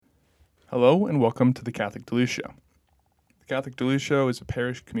Hello and welcome to the Catholic Duluth Show. The Catholic Duluth Show is a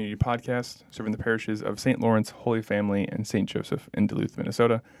parish community podcast serving the parishes of St. Lawrence, Holy Family, and St. Joseph in Duluth,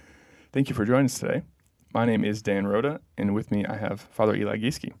 Minnesota. Thank you for joining us today. My name is Dan Rhoda, and with me I have Father Eli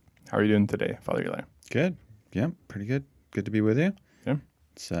Gieske. How are you doing today, Father Eli? Good. Yeah, pretty good. Good to be with you. Yeah.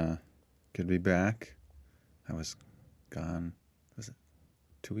 It's good to be back. I was gone, was it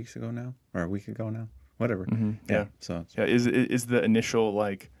 2 weeks ago now? Or a week ago now? Whatever. Mm-hmm. Yeah. So Is the initial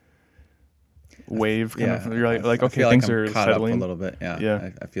wave kind of, you're like I okay, feel things like I'm are caught settling up a little bit. Yeah. Yeah.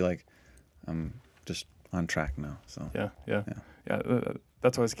 I feel like I'm just on track now. So Yeah.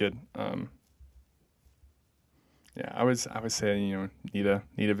 That's always good. I was saying, need a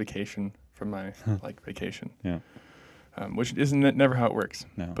vacation from my vacation. Yeah. Which isn't never how it works.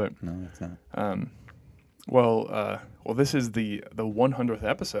 No, but it's not. Well, this is the 100th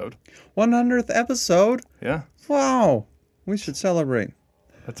episode. 100th episode. Yeah. Wow. We should celebrate.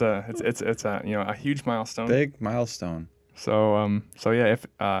 It's a huge milestone. Big milestone. So if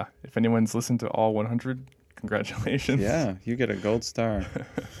anyone's listened to all 100, congratulations. Yeah, you get a gold star.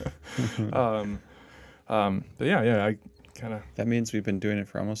 But I kind of. That means we've been doing it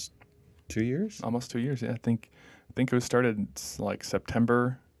for almost 2 years. Almost 2 years. Yeah, I think it was started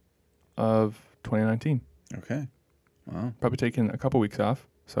September of 2019. Okay. Wow. Probably taking a couple weeks off.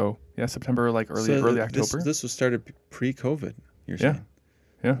 So yeah, September early October. This was started pre-COVID. You're saying?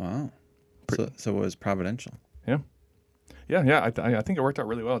 Yeah. Wow. So it was providential. Yeah. I think it worked out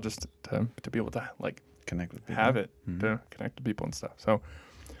really well just to be able to Connect with people. have it Mm-hmm. to connect to people and stuff. So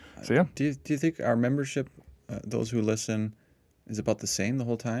yeah. Do you think our membership, those who listen, is about the same the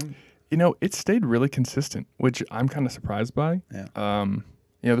whole time? It stayed really consistent, which I'm kind of surprised by. Yeah.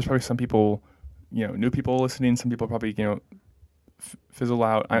 There's probably some people, new people listening. Some people probably, fizzle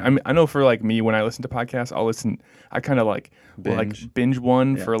out. I know for me, when I listen to podcasts, I'll listen. I kind of binge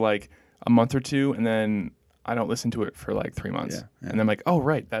one for a month or two, and then I don't listen to it for 3 months. Yeah. And then I'm like, oh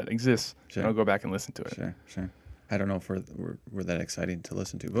right, that exists. Sure. And I'll go back and listen to it. Sure. I don't know if we're that exciting to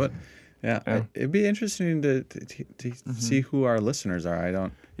listen to, but it'd be interesting to see who our listeners are. I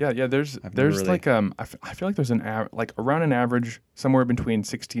don't. Yeah. There's really... I feel like there's around an average somewhere between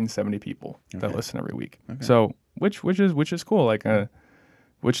 60 and 70 people that listen every week. Okay. So which is cool.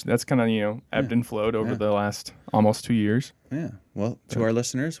 Which that's kind of ebbed and flowed over the last almost 2 years. Yeah. Well, to our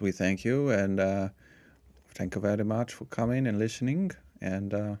listeners, we thank you and thank you very much for coming and listening,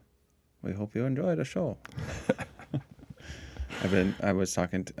 and we hope you enjoy the show. I was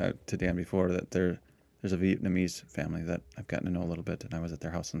talking to Dan before that there's a Vietnamese family that I've gotten to know a little bit, and I was at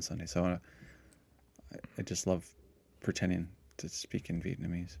their house on Sunday. So I just love pretending to speak in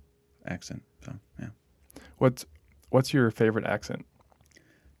Vietnamese accent. So yeah. What's your favorite accent?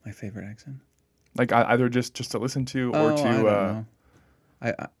 My favorite accent? Either just to listen to or to. I don't know.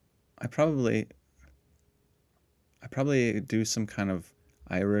 I probably do some kind of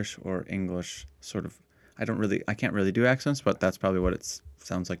Irish or English sort of. I can't really do accents, but that's probably what it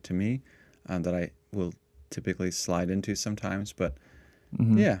sounds like to me, that I will typically slide into sometimes. But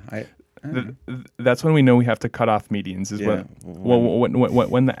yeah, that's when we know we have to cut off meetings. When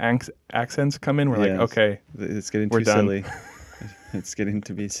the accents come in, we're like, okay, it's getting too silly. It's getting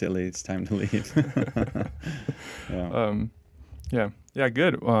to be silly. It's time to leave. Yeah.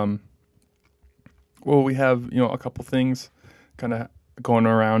 Good. Well, we have a couple things kind of going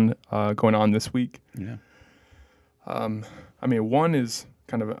on this week. Yeah. One is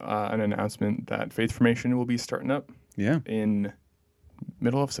kind of an announcement that Faith Formation will be starting up. Yeah. In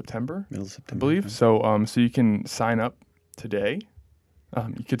middle of September. I believe. Yeah. So you can sign up today.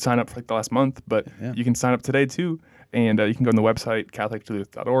 You could sign up for the last month, but you can sign up today too. And you can go on the website,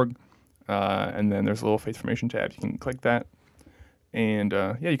 catholicduluth.org, and then there's a little Faith Formation tab. You can click that, and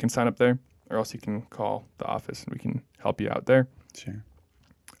you can sign up there, or else you can call the office, and we can help you out there. Sure.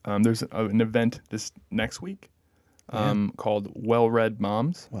 There's an event this next week called Well-Read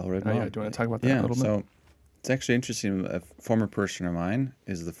Moms. Well-Read Moms. Moms. Do you want to talk about that a little bit? So it's actually interesting. A former person of mine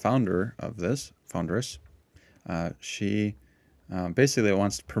is the founder of this, founderess. She basically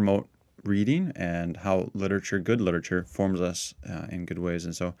wants to promote reading and how good literature forms us in good ways.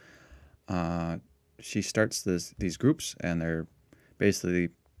 And so she starts these groups, and they're basically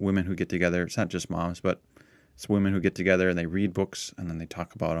women who get together. It's not just moms, but it's women who get together and they read books and then they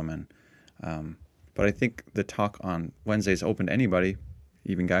talk about them. And but I think the talk on Wednesday is open to anybody,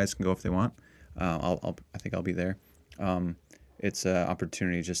 even guys can go if they want. I think I'll be there. It's an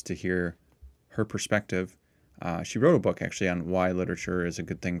opportunity just to hear her perspective. She wrote a book actually on why literature is a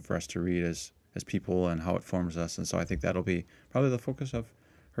good thing for us to read as people and how it forms us. And so I think that'll be probably the focus of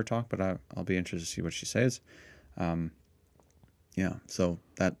her talk, but I'll be interested to see what she says. Yeah, so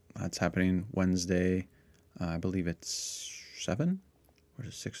that's happening Wednesday. I believe it's 7 or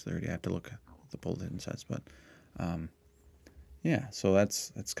is it 6:30? I have to look at what the bulletin says, but yeah, so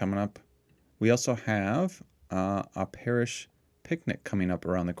that's coming up. We also have a parish picnic coming up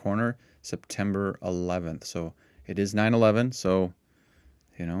around the corner, September 11th. So it is 9/11, so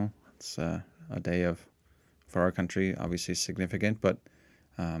it's a day for our country, obviously significant, but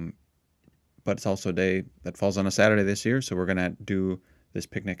it's also a day that falls on a Saturday this year, so we're going to do this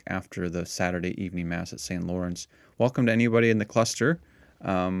picnic after the Saturday evening Mass at St. Lawrence. Welcome to anybody in the cluster,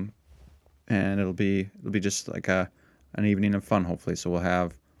 and it'll be just like an evening of fun, hopefully. So we'll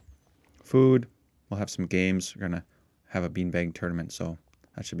have food, we'll have some games, we're going to have a beanbag tournament, so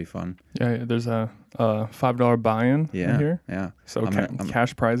that should be fun. Yeah, there's a $5 buy-in in here. Yeah. So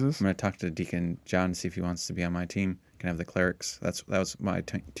cash prizes. I'm going to talk to Deacon John, see if he wants to be on my team. Can have the clerics. That was my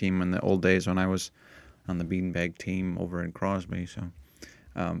team in the old days when I was on the beanbag team over in Crosby. So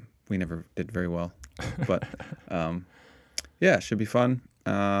we never did very well, but yeah, it should be fun.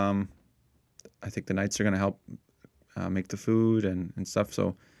 I think the Knights are going to help make the food and stuff.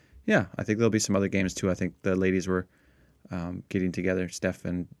 So yeah, I think there'll be some other games too. I think the ladies were getting together. Steph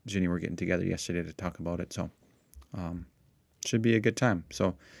and Ginny were getting together yesterday to talk about it. So should be a good time.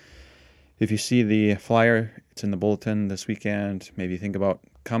 So if you see the flyer, it's in the bulletin this weekend. Maybe think about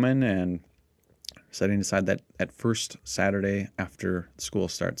coming and setting aside that first Saturday after school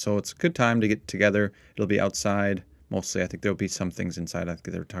starts. So it's a good time to get together. It'll be outside mostly. I think there'll be some things inside. I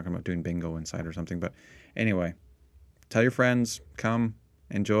think they were talking about doing bingo inside or something. But anyway, tell your friends, come,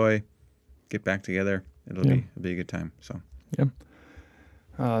 enjoy, get back together. It'll be a good time. So yeah.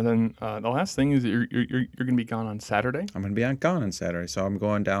 Then the last thing is that you're going to be gone on Saturday. I'm going to be gone on Saturday. So I'm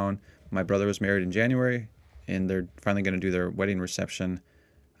going down. My brother was married in January, and they're finally going to do their wedding reception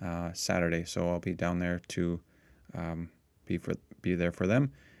Saturday. So I'll be down there to be there for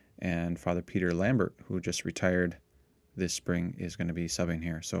them. And Father Peter Lambert, who just retired this spring, is going to be subbing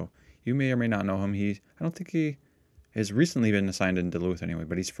here. So you may or may not know him. I don't think he has recently been assigned in Duluth anyway,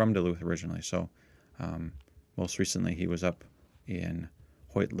 but he's from Duluth originally. So most recently he was up in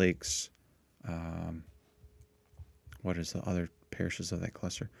Hoyt Lakes. What is the other parishes of that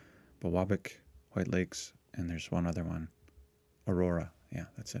cluster? Bowabic, Hoyt Lakes, and there's one other one, Aurora. Yeah,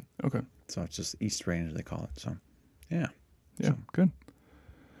 that's it. Okay. So it's just East Range, they call it. So, yeah. Yeah, good.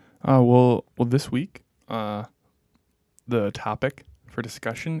 Well, this week, the topic for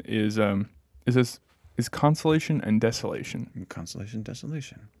discussion is consolation and desolation. Consolation and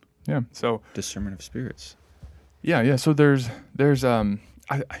desolation. Yeah. So discernment of spirits. Yeah. So there's this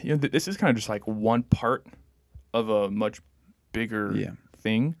is kind of just like one part of a much bigger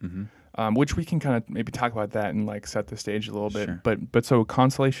thing, which we can kind of maybe talk about that and like set the stage a little bit. Sure. But so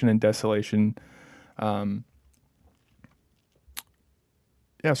consolation and desolation. So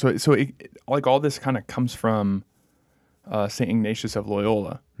it, like all this kind of comes from Saint Ignatius of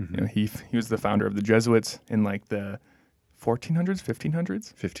Loyola. Mm-hmm. He was the founder of the Jesuits in like the 1400s,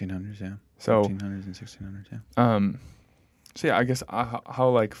 1500s. 1500s, yeah. So 1500s and 1600s, yeah. So yeah, I guess how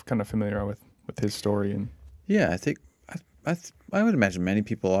like kind of familiar are with his story and. Yeah, I think I would imagine many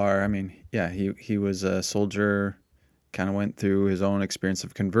people are. I mean, yeah, he was a soldier, kind of went through his own experience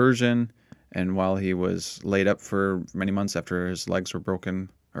of conversion, and while he was laid up for many months after his legs were broken,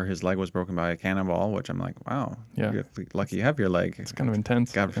 or his leg was broken by a cannonball, which I'm like, wow, you're lucky you have your leg. It's kind of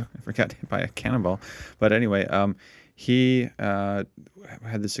intense. God, I forgot hit by a cannonball. But anyway, he had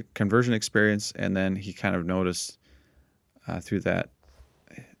this conversion experience, and then he kind of noticed through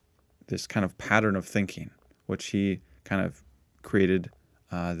this kind of pattern of thinking, which he kind of created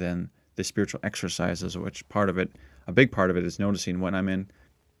then the spiritual exercises, which a big part of it is noticing when I'm in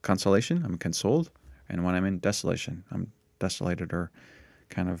consolation, I'm consoled, and when I'm in desolation, I'm desolated or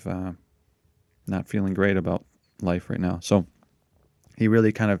kind of not feeling great about life right now. So he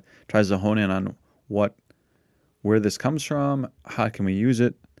really kind of tries to hone in on where this comes from, how can we use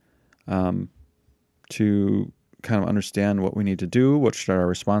it to kind of understand what we need to do, what should our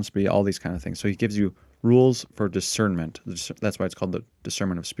response be, all these kind of things. So he gives you rules for discernment. That's why it's called the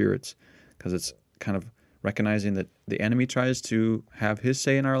discernment of spirits, because it's kind of recognizing that the enemy tries to have his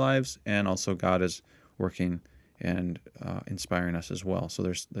say in our lives, and also God is working and inspiring us as well. So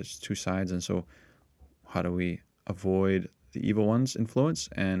there's two sides, and so how do we avoid the evil one's influence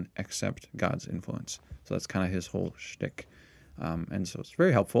and accept God's influence? So that's kind of his whole shtick, and so it's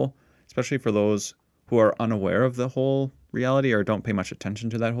very helpful, especially for those who are unaware of the whole reality or don't pay much attention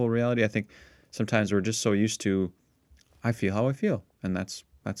to that whole reality. I think sometimes we're just so used to, I feel how I feel, and that's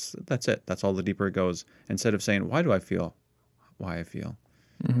it. That's all the deeper it goes. Instead of saying, why do I feel why I feel?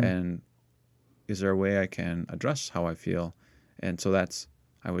 Mm-hmm. And is there a way I can address how I feel And so that's,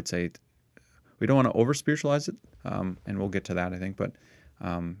 I would say, we don't want to over spiritualize it, and we'll get to that, I think.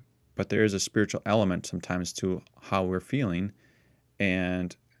 But there is a spiritual element sometimes to how we're feeling,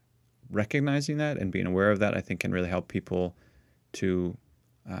 and recognizing that and being aware of that, I think, can really help people to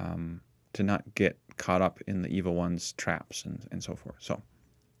not get caught up in the evil one's traps and so forth. So,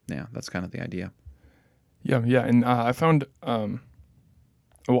 yeah, that's kind of the idea. Yeah, and I found.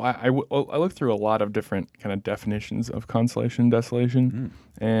 I looked through a lot of different kind of definitions of consolation and desolation,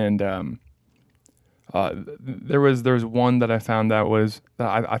 and there was one that I found that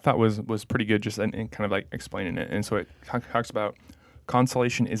I thought was pretty good, just in kind of like explaining it. And so it talks about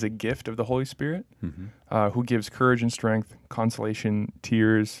consolation is a gift of the Holy Spirit, who gives courage and strength, consolation,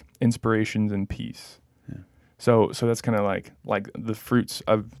 tears, inspirations, and peace. Yeah. So that's kind of like the fruits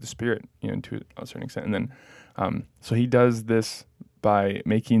of the Spirit, to a certain extent. And then so he does this by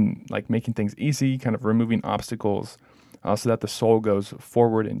making things easy, kind of removing obstacles, so that the soul goes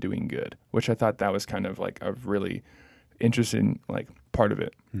forward and doing good, which I thought that was kind of like a really interesting part of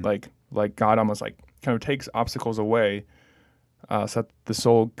it. Like God almost kind of takes obstacles away, so that the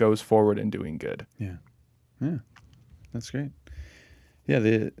soul goes forward and doing good. Yeah, that's great. Yeah,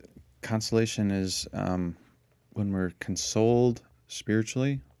 the consolation is when we're consoled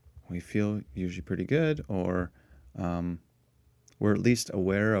spiritually, we feel usually pretty good, or we're at least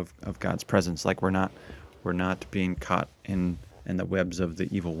aware of God's presence. Like we're not being caught in the webs of the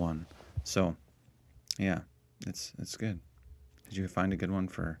evil one. So, yeah, it's good. Did you find a good one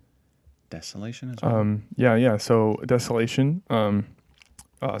for desolation as well? Yeah. So desolation. So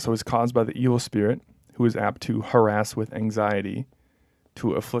it's caused by the evil spirit, who is apt to harass with anxiety,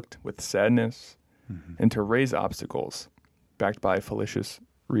 to afflict with sadness, and to raise obstacles, backed by fallacious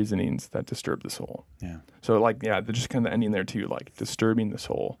reasonings that disturb the soul. Yeah. So they're just kind of ending there too, like disturbing the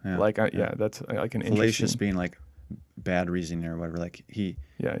soul. Yeah. That's like an fallacious being like bad reasoning or whatever. Like he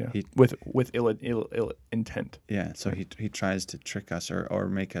with ill intent. Yeah. So he tries to trick us or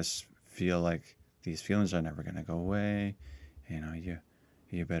make us feel like these feelings are never going to go away.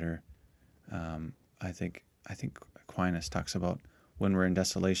 You better. I think Aquinas talks about when we're in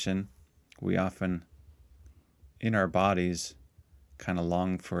desolation, we often in our bodies kind of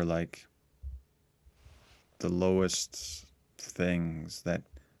long for like the lowest things that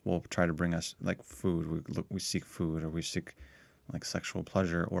will try to bring us, like food. We seek food, or we seek like sexual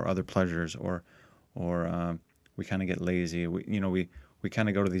pleasure or other pleasures, or we kind of get lazy. We kind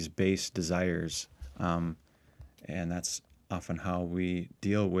of go to these base desires, and that's often how we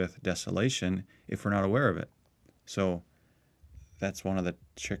deal with desolation if we're not aware of it. So that's one of the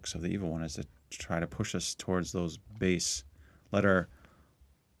tricks of the evil one, is to try to push us towards those base. Let our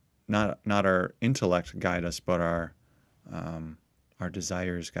not our intellect guide us, but our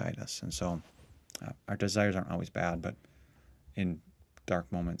desires guide us. And so our desires aren't always bad, but in dark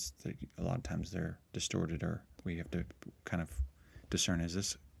moments, a lot of times they're distorted, or we have to kind of discern: is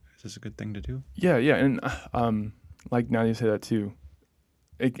this a good thing to do? Yeah, and now you say that too,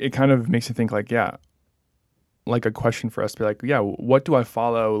 it kind of makes you think like a question for us to be like, what do I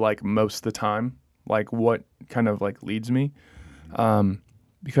follow most of the time? Like what kind of leads me?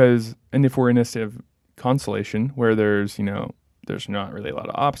 Because, and if we're in a state of consolation where there's not really a lot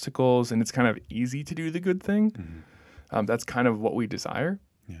of obstacles and it's kind of easy to do the good thing, that's kind of what we desire.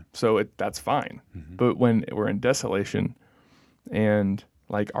 Yeah. So that's fine. But when we're in desolation and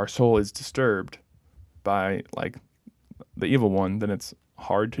our soul is disturbed by the evil one, then it's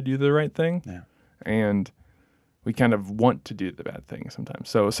hard to do the right thing. Yeah. And we kind of want to do the bad thing sometimes.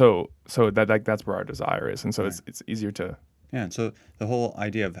 So that's where our desire is. And so it's easier to. Yeah, and so the whole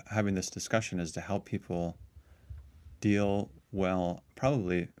idea of having this discussion is to help people deal well,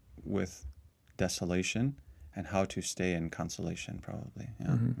 probably with desolation, and how to stay in consolation, probably.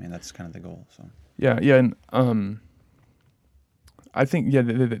 Yeah, I mean, that's kind of the goal. So. Yeah, and I think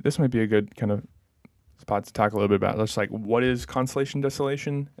this might be a good kind of spot to talk a little bit about. Just what is consolation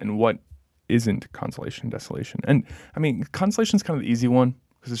desolation and what isn't consolation desolation. And I mean, consolation is kind of the easy one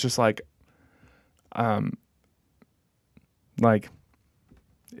because it's just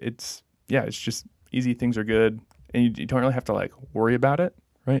it's just easy. Things are good, and you don't really have to worry about it,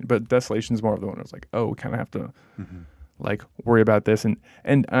 right? But desolation is more of the one that's we kind of have to worry about this, and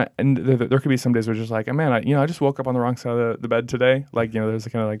there could be some days where it's just man, I just woke up on the wrong side of the bed today. There's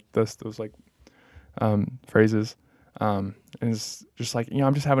kind of those phrases, and it's just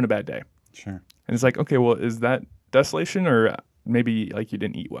I'm just having a bad day. Sure. And it's okay, well, is that desolation, or maybe you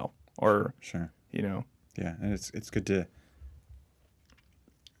didn't eat well, or sure. Yeah, and it's good to.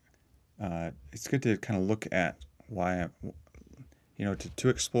 It's good to kind of look at why, to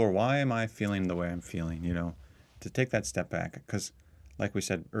explore why am I feeling the way I'm feeling, to take that step back, because like we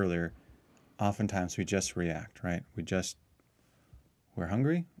said earlier, oftentimes we just react, right? We're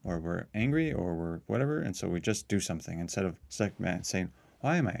hungry, or we're angry, or we're whatever, and so we just do something instead of saying,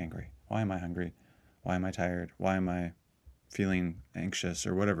 why am I angry? Why am I hungry? Why am I tired? Why am I feeling anxious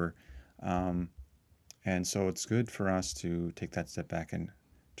or whatever? And so it's good for us to take that step back and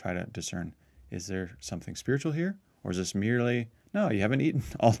try to discern, is there something spiritual here? Or is this merely, no, you haven't eaten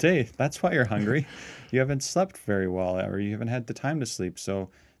all day. That's why you're hungry. You haven't slept very well, or you haven't had the time to sleep. So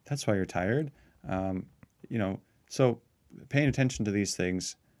that's why you're tired. So paying attention to these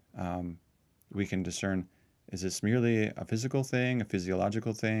things, we can discern, is this merely a physical thing, a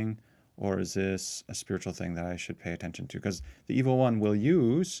physiological thing, or is this a spiritual thing that I should pay attention to? Because the evil one will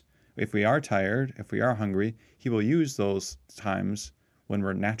use, if we are tired, if we are hungry, he will use those times when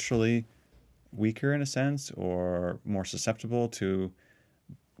we're naturally weaker in a sense, or more susceptible to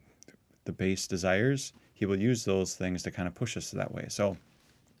the base desires. He will use those things to kind of push us that way. So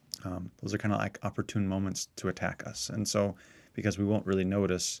those are kind of like opportune moments to attack us. And so, because we won't really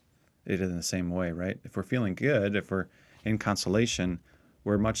notice it in the same way, right? If we're feeling good, if we're in consolation,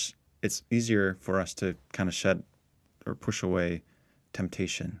 it's easier for us to kind of shed or push away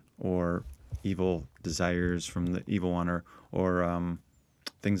temptation or evil desires from the evil one, or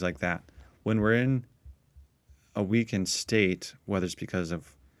things like that. When we're in a weakened state, whether it's because of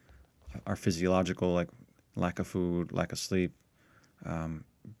our physiological, like lack of food, lack of sleep,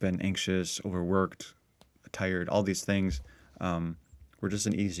 been anxious, overworked, tired, all these things, we're just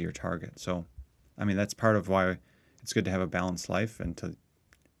an easier target. So, I mean, that's part of why it's good to have a balanced life and to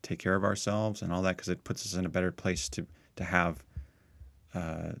take care of ourselves and all that, because it puts us in a better place to have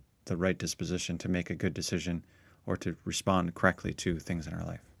the right disposition to make a good decision or to respond correctly to things in our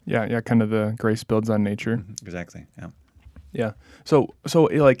life. Yeah, kind of the grace builds on nature. Mm-hmm. Exactly, yeah. Yeah. So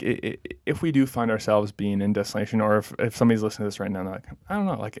like if we do find ourselves being in desolation, or if somebody's listening to this right now and they're like, I don't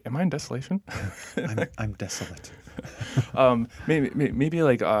know, like, am I in desolation? I'm desolate. Maybe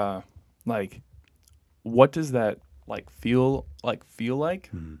like what does that feel like?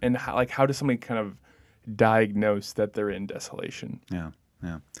 Mm-hmm. And how does somebody kind of diagnose that they're in desolation? Yeah.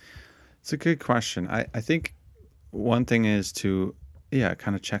 It's a good question. I think one thing is to,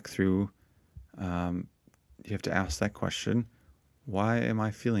 kind of check through. You have to ask that question, why am I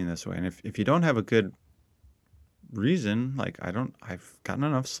feeling this way? And if you don't have a good reason, like I've gotten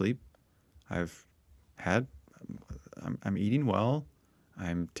enough sleep, I'm eating well,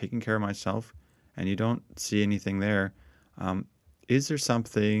 I'm taking care of myself, and you don't see anything there, is there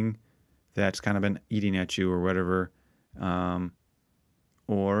something that's kind of been eating at you or whatever?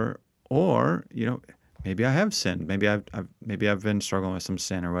 Or maybe I have sinned. Maybe I've been struggling with some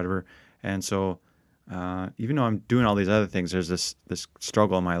sin or whatever. And so, even though I'm doing all these other things, there's this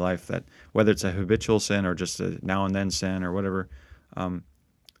struggle in my life that, whether it's a habitual sin or just a now and then sin or whatever,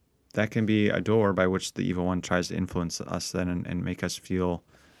 that can be a door by which the evil one tries to influence us then and make us feel,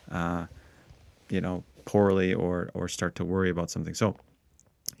 poorly or start to worry about something. So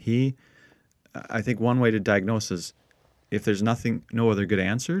I think one way to diagnose is, if there's no other good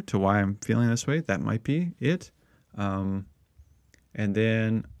answer to why I'm feeling this way, that might be it. And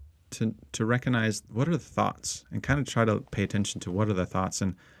then to recognize, what are the thoughts, and kind of try to pay attention to what are the thoughts,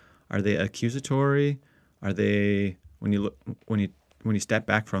 and are they accusatory? Are they, when you step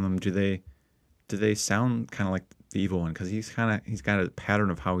back from them, do they sound kind of like the evil one? Because he's got a pattern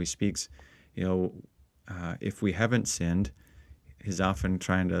of how he speaks. If we haven't sinned, he's often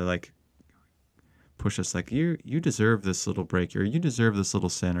trying to push us, you deserve this little break, or you deserve this little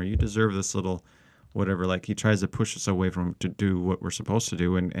sin, or you deserve this little whatever. He tries to push us away from to do what we're supposed to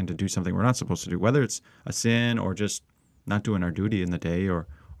do and to do something we're not supposed to do, whether it's a sin or just not doing our duty in the day, or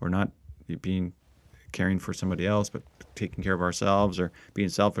not caring for somebody else, but taking care of ourselves, or being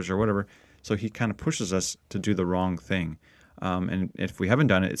selfish or whatever. So he kind of pushes us to do the wrong thing. And if we haven't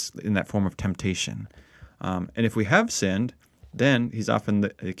done it, it's in that form of temptation. And if we have sinned, then he's often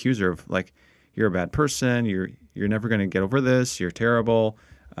the accuser of, you're a bad person, you're never going to get over this, you're terrible,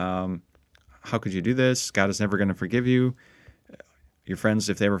 how could you do this? God is never going to forgive you. Your friends,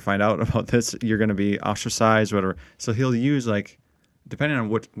 if they ever find out about this, you're going to be ostracized, whatever. So he'll use, depending on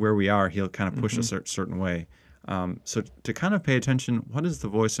where we are, he'll kind of push us a certain way. So to kind of pay attention, what is the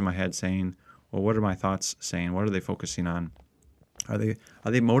voice in my head saying? Or what are my thoughts saying? What are they focusing on? Are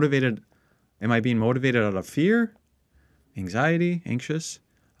they motivated? Am I being motivated out of fear, anxiety, anxious?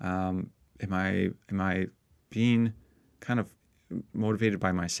 Am I being kind of motivated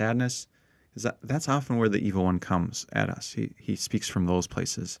by my sadness? That's often where the evil one comes at us. He speaks from those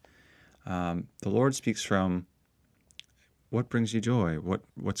places. The Lord speaks from what brings you joy,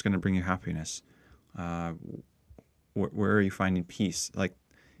 what's going to bring you happiness, where are you finding peace? Like,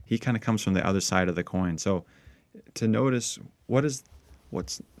 he kind of comes from the other side of the coin. So to notice what's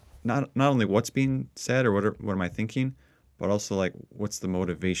not only what's being said or what am I thinking, but also like what's the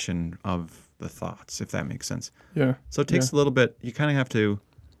motivation of the thoughts, if that makes sense. Yeah. So it takes a little bit. You kind of have to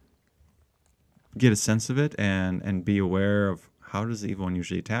get a sense of it and be aware of how does the evil one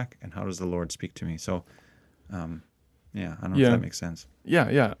usually attack and how does the Lord speak to me. So, I don't know if that makes sense.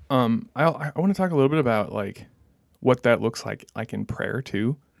 Yeah. I want to talk a little bit about like what that looks like in prayer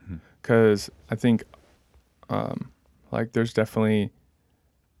too, because I think like there's definitely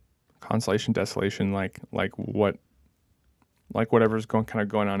consolation, desolation, like whatever's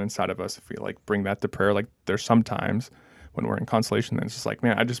going on inside of us. If we like bring that to prayer, like there's sometimes when we're in consolation, then it's just like,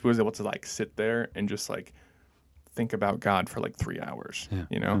 man, I just was able to like sit there and just like think about God for like 3 hours,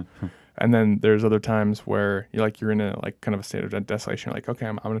 you know? And then there's other times where you're in a like kind of a state of desolation. You're like, okay,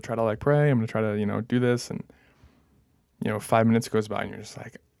 I'm going to try to like pray. I'm going to try to, do this. And, 5 minutes goes by and you're just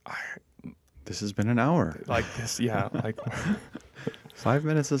like, this has been an hour. Like this. Yeah. Like 5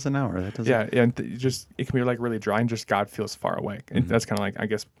 minute is an hour. That doesn't. Yeah. And it can be like really dry and just God feels far away. And that's kind of like, I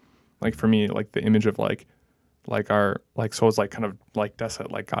guess, like for me, like the image of like our like souls like kind of like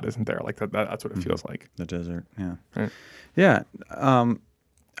desolate, like God isn't there, like that's what it feels like. The desert. Yeah. Right. Yeah.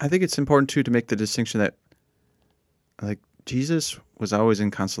 I think it's important too to make the distinction that like Jesus was always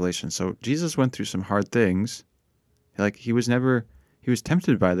in consolation. So Jesus went through some hard things. Like he was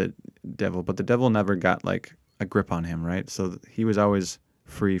tempted by the devil, but the devil never got like a grip on him, right? So he was always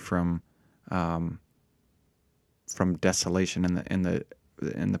free from desolation in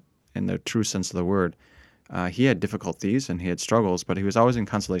the true sense of the word. He had difficulties and he had struggles, but he was always in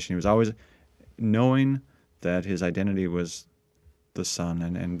consolation. He was always knowing that his identity was the Son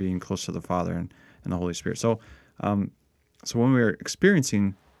and being close to the Father and the Holy Spirit. So when we're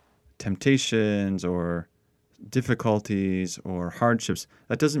experiencing temptations or difficulties or hardships,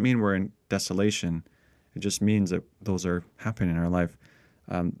 that doesn't mean we're in desolation. It just means that those are happening in our life.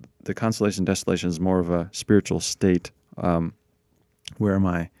 The consolation, desolation is more of a spiritual state. Where am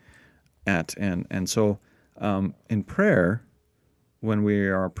I at? And so in prayer, when we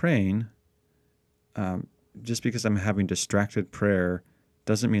are praying, just because I'm having distracted prayer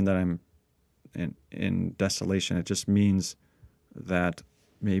doesn't mean that I'm in desolation. It just means that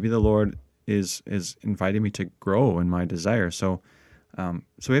maybe the Lord is inviting me to grow in my desire. So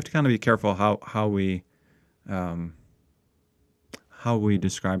we have to kind of be careful how we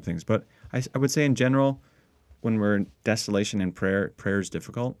describe things. But I would say in general, when we're in desolation in prayer is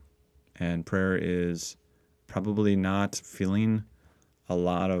difficult, and prayer is probably not feeling a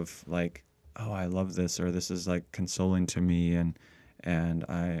lot of like, oh, I love this, or this is like consoling to me, and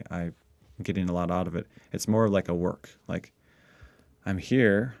I'm getting a lot out of it. It's more like a work. Like I'm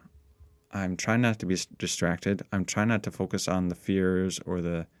here, I'm trying not to be distracted. I'm trying not to focus on the fears or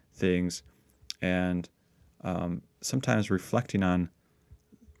the things, and sometimes reflecting on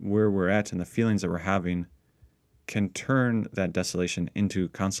where we're at and the feelings that we're having can turn that desolation into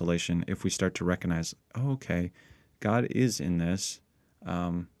consolation if we start to recognize, oh, okay, God is in this,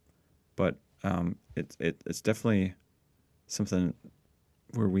 but it's definitely something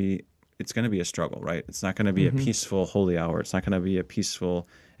where it's going to be a struggle, right? It's not going to be a peaceful holy hour. It's not going to be a peaceful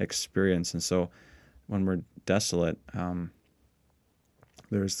experience. And so when we're desolate,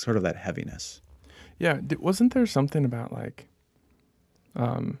 there's sort of that heaviness. Yeah. Wasn't there something about like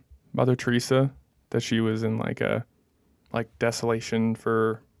Mother Teresa, that she was in like desolation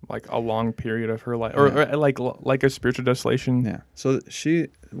for like a long period of her life, or like a spiritual desolation? Yeah. So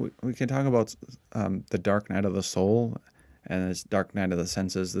we can talk about the dark night of the soul and this dark night of the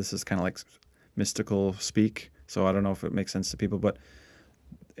senses. This is kind of like mystical speak, so I don't know if it makes sense to people, but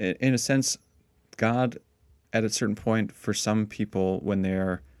in a sense, God, at a certain point, for some people, when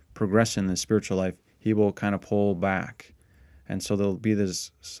they're progressing in the spiritual life, he will kind of pull back. And so there'll be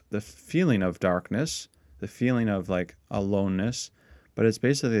the feeling of darkness, the feeling of like aloneness, but it's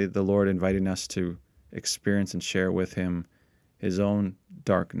basically the Lord inviting us to experience and share with him his own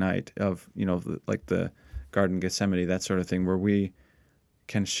dark night of, like the Garden of Gethsemane, that sort of thing, where we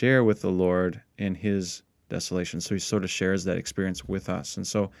can share with the Lord in his desolation. So he sort of shares that experience with us. And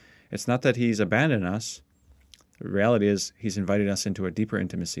so it's not that he's abandoned us. The reality is he's invited us into a deeper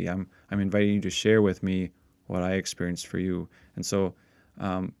intimacy. I'm inviting you to share with me what I experienced for you. And so,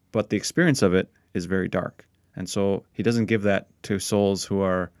 but the experience of it is very dark. And so he doesn't give that to souls who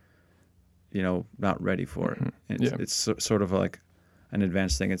are, not ready for it. It's sort of like an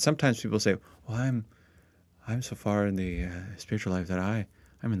advanced thing. And sometimes people say, well, I'm so far in the spiritual life that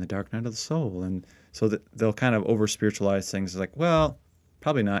I'm in the dark night of the soul. And so that they'll kind of over-spiritualize things. It's like, well,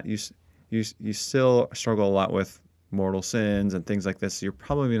 probably not. You still struggle a lot with mortal sins and things like this, you're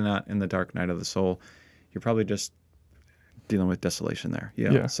probably not in the dark night of the soul. You're probably just dealing with desolation there.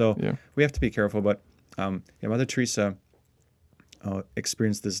 So we have to be careful. But Mother Teresa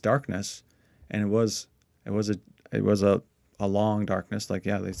experienced this darkness, and it was a long darkness, like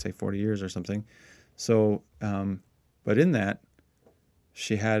they say 40 years or something. So, but in that,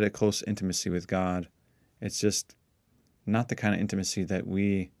 she had a close intimacy with God. It's just not the kind of intimacy that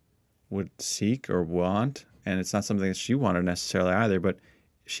we would seek or want, and it's not something that she wanted necessarily either. But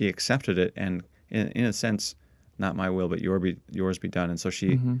she accepted it, and in a sense, not my will, but yours be done. And so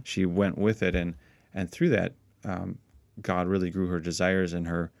she went with it, and through that, God really grew her desires, and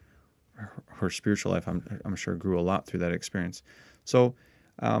her spiritual life, I'm sure, grew a lot through that experience. So,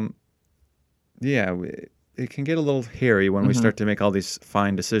 it can get a little hairy when we start to make all these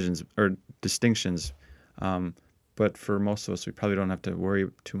fine decisions or distinctions. But for most of us, we probably don't have to worry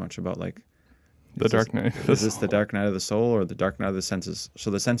too much about the dark night. Is this the dark night of the soul or the dark night of the senses? So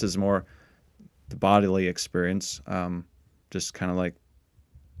the sense is more the bodily experience, just kind of like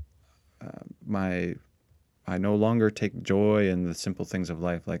I no longer take joy in the simple things of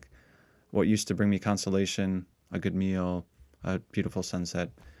life, like what used to bring me consolation, a good meal, a beautiful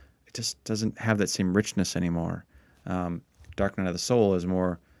sunset. It just doesn't have that same richness anymore. Dark night of the soul is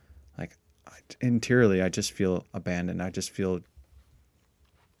more like interiorly, I just feel abandoned. I just feel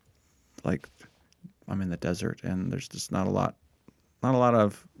like I'm in the desert, and there's just not a lot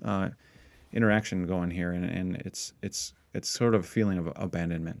of interaction going here, and it's sort of a feeling of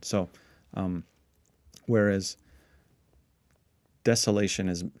abandonment. So, whereas desolation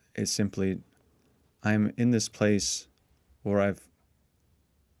is simply, I'm in this place where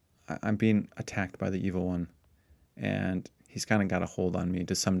I'm being attacked by the evil one, and he's kind of got a hold on me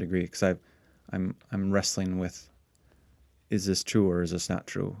to some degree, because I'm wrestling with, is this true or is this not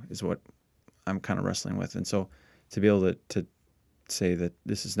true, is what I'm kind of wrestling with. And so to be able to say that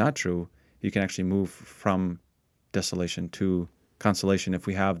this is not true, you can actually move from desolation to consolation if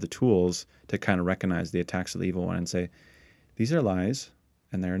we have the tools to kind of recognize the attacks of the evil one and say, these are lies,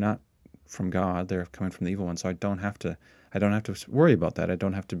 and they're not from God, they're coming from the evil one. So I don't have to worry about that. I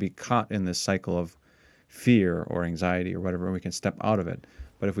don't have to be caught in this cycle of fear or anxiety or whatever. We can step out of it.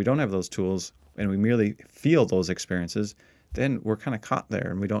 But if we don't have those tools and we merely feel those experiences, then we're kind of caught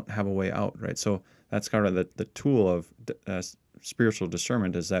there and we don't have a way out, right? So that's kind of the tool of spiritual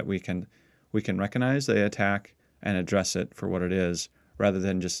discernment, is that we can recognize the attack and address it for what it is, rather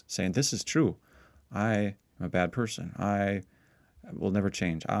than just saying, this is true, I am a bad person, I will never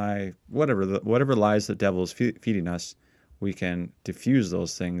change, whatever lies the devil is feeding us, we can diffuse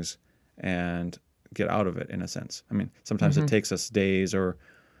those things and get out of it, in a sense. I mean, sometimes it takes us days or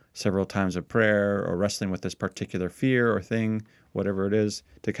several times of prayer or wrestling with this particular fear or thing, whatever it is,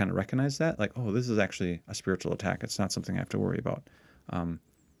 to kind of recognize that, like, oh, this is actually a spiritual attack. It's not something I have to worry about.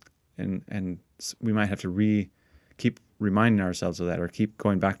 And we might have to keep reminding ourselves of that, or keep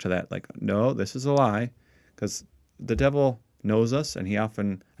going back to that, like, no, this is a lie, because the devil knows us, and he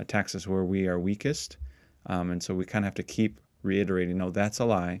often attacks us where we are weakest. And so we kind of have to keep reiterating, no, that's a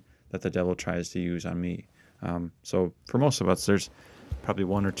lie that the devil tries to use on me. So for most of us, there's probably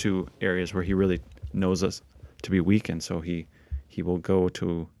one or two areas where he really knows us to be weak, and so he will go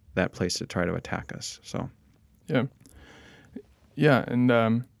to that place to try to attack us. So and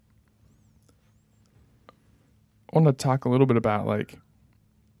I want to talk a little bit about, like,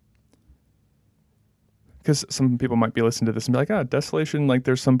 because some people might be listening to this and be like, desolation, like,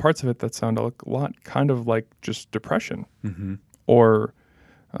 there's some parts of it that sound a lot kind of like just depression, or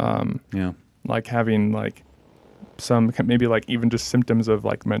like having like some maybe like even just symptoms of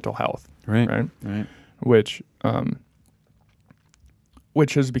like mental health, right? Which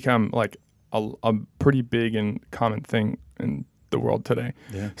has become like a pretty big and common thing in the world today.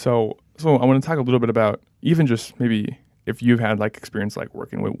 So I want to talk a little bit about even just maybe if you've had like experience like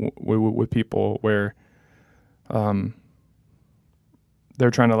working with people where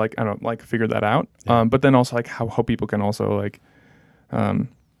they're trying to like, I don't know, like figure that out. But then also like how people can also like kind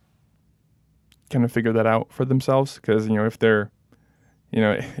of figure that out for themselves. Because, if they're,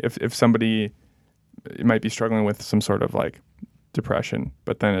 if somebody might be struggling with some sort of like depression,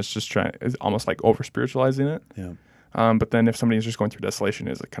 but then it's almost like over spiritualizing it. But then if somebody's just going through desolation,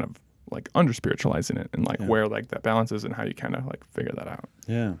 is it kind of like under spiritualizing it, and like where like that balance is and how you kind of like figure that out.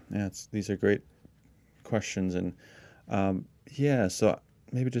 These are great questions. And so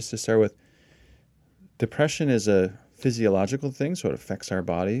maybe just to start with, depression is a physiological thing, so it affects our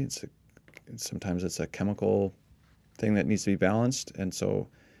body. Sometimes it's a chemical thing that needs to be balanced, and so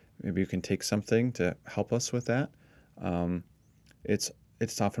maybe you can take something to help us with that.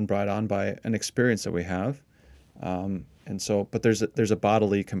 It's often brought on by an experience that we have, And so, but there's a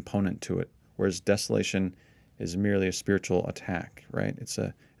bodily component to it, whereas desolation is merely a spiritual attack, right? It's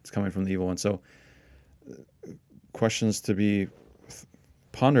coming from the evil one. So questions to be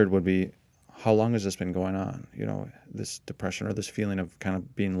pondered would be, how long has this been going on? This depression or this feeling of kind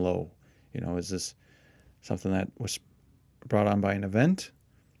of being low. Is this something that was brought on by an event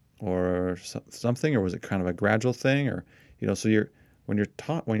or something, or was it kind of a gradual thing? Or, so when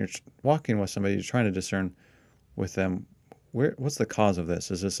you're walking with somebody, you're trying to discern with them, what's the cause of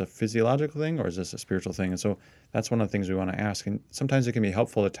this? Is this a physiological thing or is this a spiritual thing? And so that's one of the things we want to ask. And sometimes it can be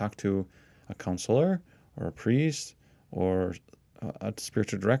helpful to talk to a counselor or a priest or a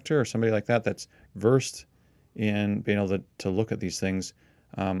spiritual director or somebody like that that's versed in being able to look at these things.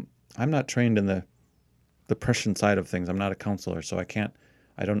 I'm not trained in the depression side of things. I'm not a counselor, so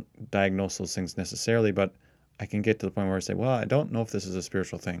I don't diagnose those things necessarily, but I can get to the point where I say, well, I don't know if this is a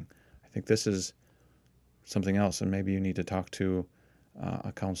spiritual thing. I think this is something else, and maybe you need to talk to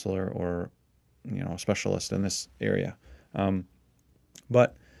a counselor or a specialist in this area.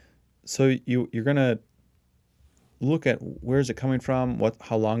 But so you're going to look at where is it coming from,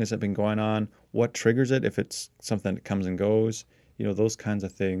 how long has it been going on, what triggers it, if it's something that comes and goes, those kinds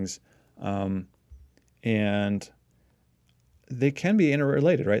of things. And they can be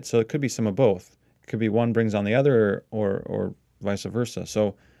interrelated, right? So it could be some of both. It could be one brings on the other or vice versa.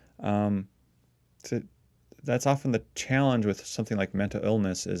 So that's often the challenge with something like mental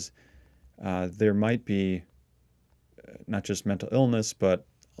illness is there might be not just mental illness, but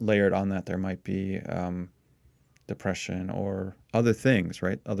layered on that there might be depression or other things,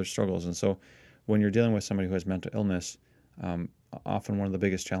 right? Other struggles. And so when you're dealing with somebody who has mental illness, often one of the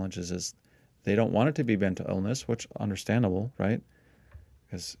biggest challenges is they don't want it to be mental illness, which understandable, right?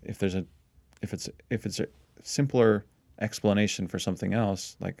 Because if it's a simpler explanation for something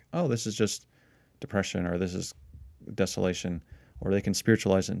else, like, oh, this is just depression or this is desolation, or they can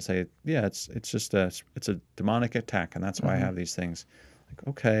spiritualize it and say, yeah, it's just it's a demonic attack, and that's why I have these things. Like,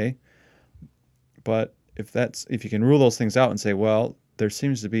 okay, but if you can rule those things out and say, well, there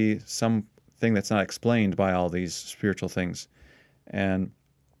seems to be something that's not explained by all these spiritual things, and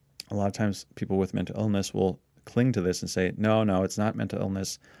a lot of times people with mental illness will cling to this and say, no, it's not mental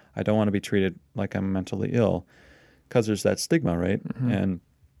illness. I don't want to be treated like I'm mentally ill, because there's that stigma, right? Mm-hmm. And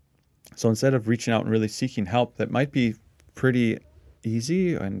so instead of reaching out and really seeking help that might be pretty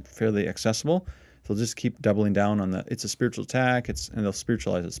easy and fairly accessible, they'll just keep doubling down on it's a spiritual attack, and they'll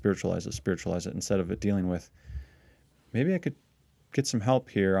spiritualize it instead of it dealing with, maybe I could get some help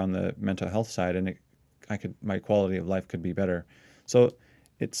here on the mental health side, and my quality of life could be better. So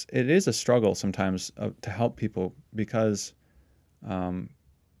it is a struggle sometimes to help people, because and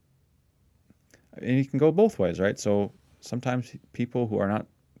it can go both ways, right? So sometimes people who are not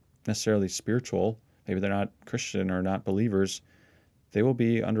necessarily spiritual, maybe they're not Christian or not believers, they will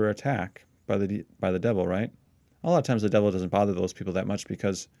be under attack by the devil, right? A lot of times the devil doesn't bother those people that much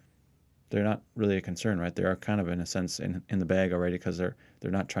because they're not really a concern, right? They are kind of, in a sense, in the bag already, because they're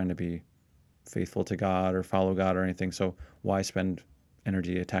not trying to be faithful to God or follow God or anything. So why spend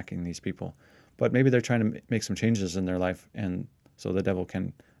energy attacking these people? But maybe they're trying to make some changes in their life, and so the devil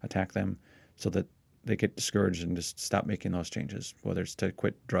can attack them so that they get discouraged and just stop making those changes, whether it's to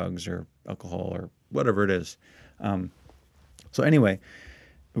quit drugs or alcohol or whatever it is. So anyway,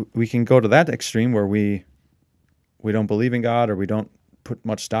 we can go to that extreme where we don't believe in God, or we don't put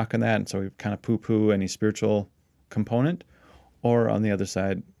much stock in that, and so we kind of poo-poo any spiritual component. Or on the other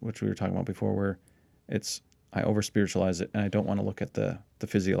side, which we were talking about before, where I over-spiritualize it, and I don't want to look at the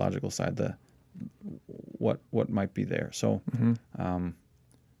physiological side, what might be there. So,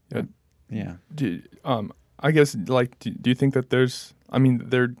 yeah. I guess, like, do you think that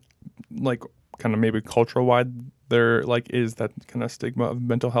they're like kind of maybe cultural wide, there like is that kind of stigma of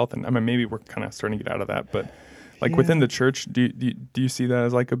mental health, and I mean maybe we're kind of starting to get out of that, but like within the church, do you see that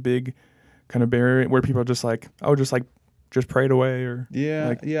as like a big kind of barrier where people are just like, oh, just pray it away, or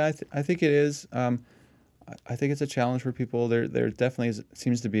I think it is. I think it's a challenge for people. There definitely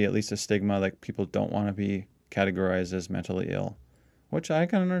seems to be at least a stigma, like people don't want to be categorized as mentally ill, which I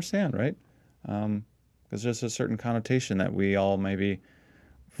can understand, right? Because there's a certain connotation that we all maybe,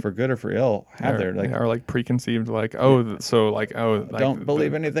 for good or for ill, have there. Like, or like preconceived, like, oh, so like, oh, like, don't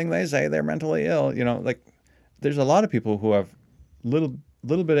believe anything they say, they're mentally ill. Like there's a lot of people who have little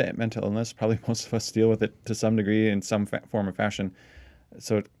bit of mental illness. Probably most of us deal with it to some degree in some form or fashion.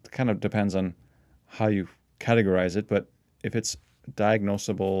 So it kind of depends on how you categorize it. But if it's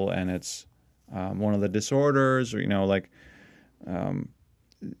diagnosable and it's one of the disorders, or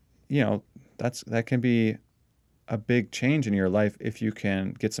that can be a big change in your life if you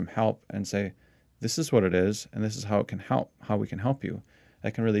can get some help and say, this is what it is, and this is how it can help, how we can help you.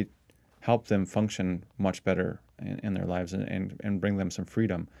 That can really help them function much better in their lives and bring them some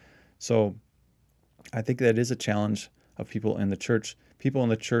freedom. So I think that is a challenge of people in the church. People in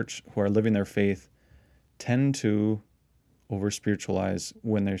the church who are living their faith tend to over-spiritualize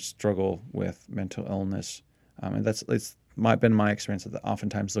when they struggle with mental illness. And it's been my experience that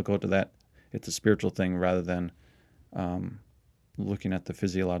oftentimes they'll go to that, it's a spiritual thing rather than looking at the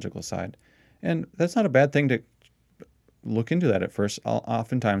physiological side. And that's not a bad thing to look into that at first.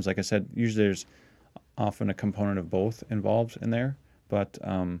 Oftentimes, like I said, usually there's often a component of both involved in there. But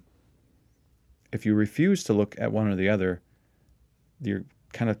if you refuse to look at one or the other, you're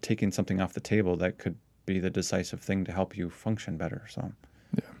kind of taking something off the table that could be the decisive thing to help you function better. So,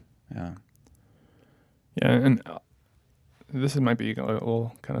 yeah. And this might be a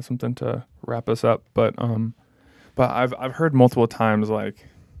little kind of something to wrap us up, but I've heard multiple times like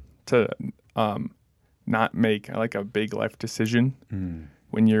to not make like a big life decision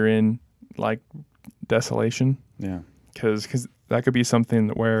when you're in like desolation. Yeah. Because that could be something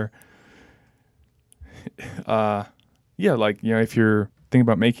where, like, you know, if you're thinking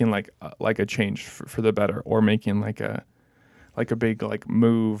about making like a change for the better, or making like a big like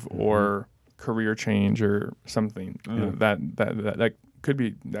move or career change or something, that could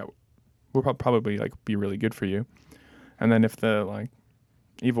be, that will probably like be really good for you. And then if the like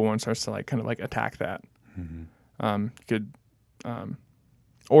evil one starts to like kind of like attack that, you could,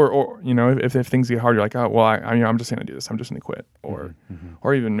 or you know, if things get hard, you're like, oh well, I'm just gonna do this. I'm just gonna quit, or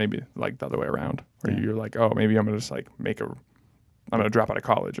even maybe like the other way around, where you're like, oh, maybe I'm gonna just like I'm gonna drop out of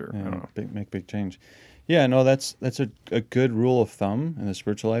college, or I don't know, make big change. Yeah, no, that's a good rule of thumb in the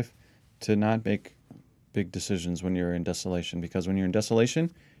spiritual life, to not make big decisions when you're in desolation, because when you're in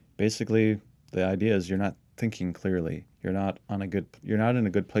desolation, basically the idea is you're not thinking clearly. You're not in a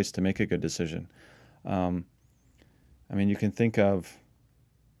good place to make a good decision. I mean, you can think of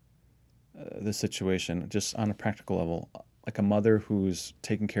the situation just on a practical level, like a mother who's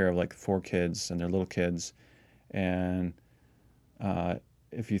taking care of like 4 kids and their little kids, and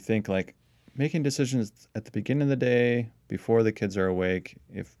if you think like making decisions at the beginning of the day before the kids are awake,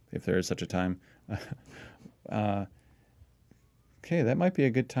 if there is such a time, okay, that might be a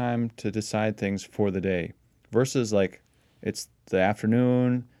good time to decide things for the day, versus like it's the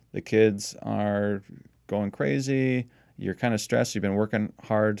afternoon, the kids are going crazy, you're kind of stressed, you've been working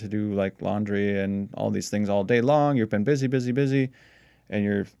hard to do like laundry and all these things all day long, you've been busy, and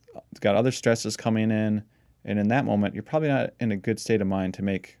you've got other stresses coming in, and in that moment, you're probably not in a good state of mind to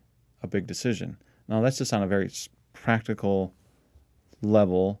make a big decision. Now, that's just on a very practical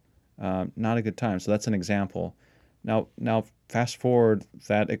level, not a good time. So that's an example. Now, fast forward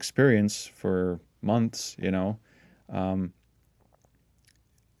that experience for months, you know,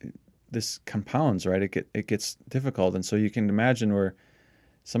 this compounds, right? It gets difficult. And so you can imagine where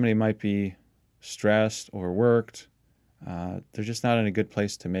somebody might be stressed or worked. They're just not in a good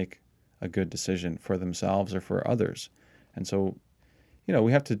place to make a good decision for themselves or for others. And so, you know,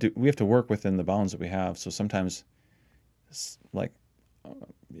 we have to work within the bounds that we have. So sometimes, like,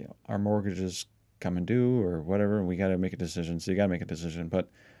 you know, our mortgages come and due or whatever, and we got to make a decision. So you got to make a decision. But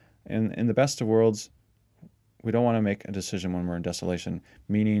in the best of worlds, we don't want to make a decision when we're in desolation,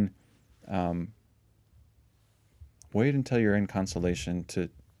 meaning wait until you're in consolation to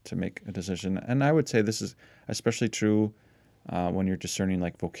make a decision. And I would say this is especially true when you're discerning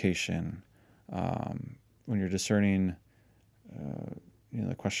like vocation, when you're discerning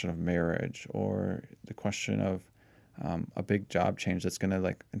the question of marriage, or the question of a big job change that's going to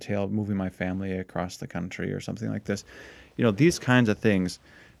like entail moving my family across the country or something like this. You know, these kinds of things,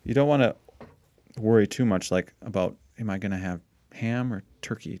 you don't want to worry too much like about, am I going to have ham or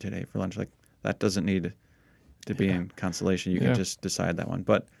turkey today for lunch? Like, that doesn't need to be in consolation. You can just decide that one.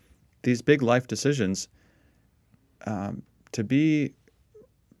 But these big life decisions, to be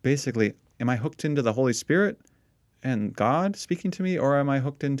basically, am I hooked into the Holy Spirit and God speaking to me, or am I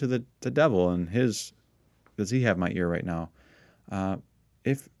hooked into the devil and does he have my ear right now?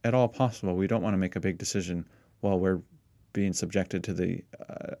 If at all possible, we don't want to make a big decision while we're being subjected to the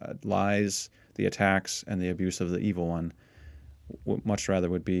lies, the attacks, and the abuse of the evil one. Much rather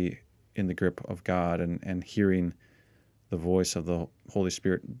would be in the grip of God and hearing the voice of the Holy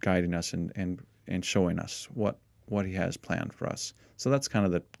Spirit guiding us and showing us what he has planned for us. So that's kind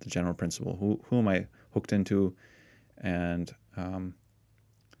of the general principle. Who am I hooked into? And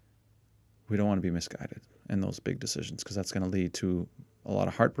we don't want to be misguided in those big decisions, because that's going to lead to a lot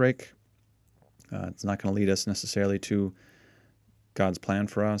of heartbreak. It's not going to lead us necessarily to God's plan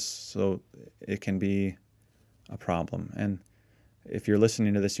for us. So it can be a problem. And if you're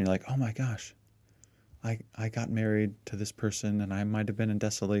listening to this and you're like, oh my gosh, I got married to this person and I might have been in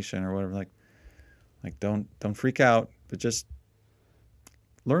desolation or whatever. Like don't freak out, but just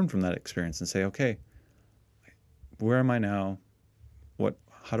learn from that experience and say, okay, where am I now?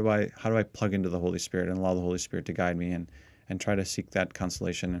 How do I plug into the Holy Spirit and allow the Holy Spirit to guide me and try to seek that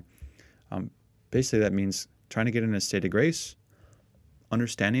consolation? Basically, that means trying to get in a state of grace,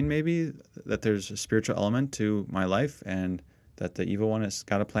 understanding maybe that there's a spiritual element to my life and that the evil one has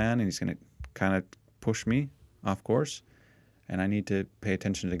got a plan and he's going to kind of push me off course, and I need to pay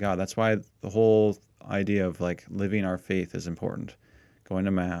attention to God. That's why the whole idea of like living our faith is important. Going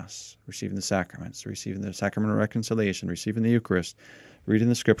to Mass, receiving the sacraments, receiving the sacrament of reconciliation, receiving the Eucharist, reading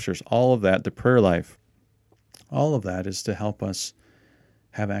the Scriptures, all of that, the prayer life, all of that is to help us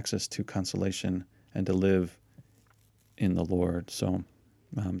have access to consolation and to live in the Lord, so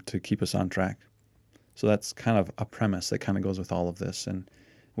to keep us on track. So that's kind of a premise that kind of goes with all of this, and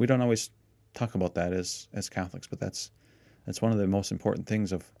we don't always talk about that as Catholics, but that's one of the most important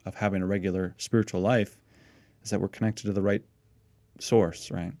things of having a regular spiritual life, is that we're connected to the right source,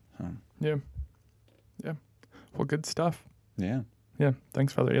 right? Yeah. Well, good stuff. Yeah.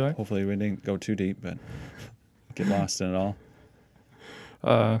 Thanks, Father Eli. Hopefully we didn't go too deep, but get lost in it all.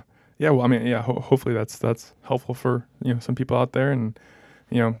 Well, I mean, hopefully that's helpful for some people out there, and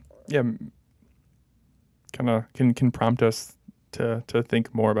kind of can prompt us to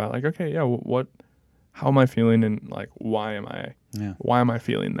think more about like, okay, how am I feeling, and like why am I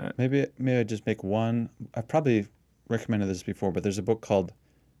feeling that? Maybe I just make one. I've probably recommended this before, but there's a book called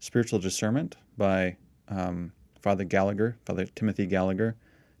Spiritual Discernment by Father Timothy Gallagher.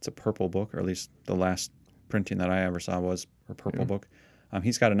 It's a purple book, or at least the last printing that I ever saw was a purple book.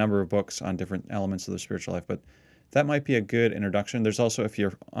 He's got a number of books on different elements of the spiritual life, but that might be a good introduction. There's also, if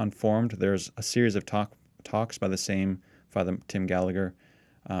you're unformed, there's a series of talks by the same Father Tim Gallagher,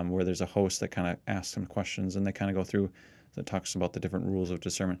 where there's a host that kind of asks some questions, and they kind of go through that talks about the different rules of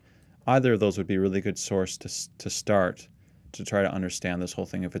discernment. Either of those would be a really good source to start to try to understand this whole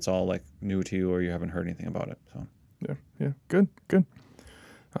thing if it's all like new to you or you haven't heard anything about it. So good.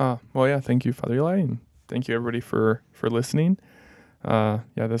 Thank you, Father Eli, and thank you everybody for listening.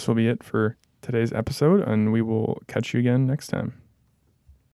 This will be it for today's episode, and we will catch you again next time.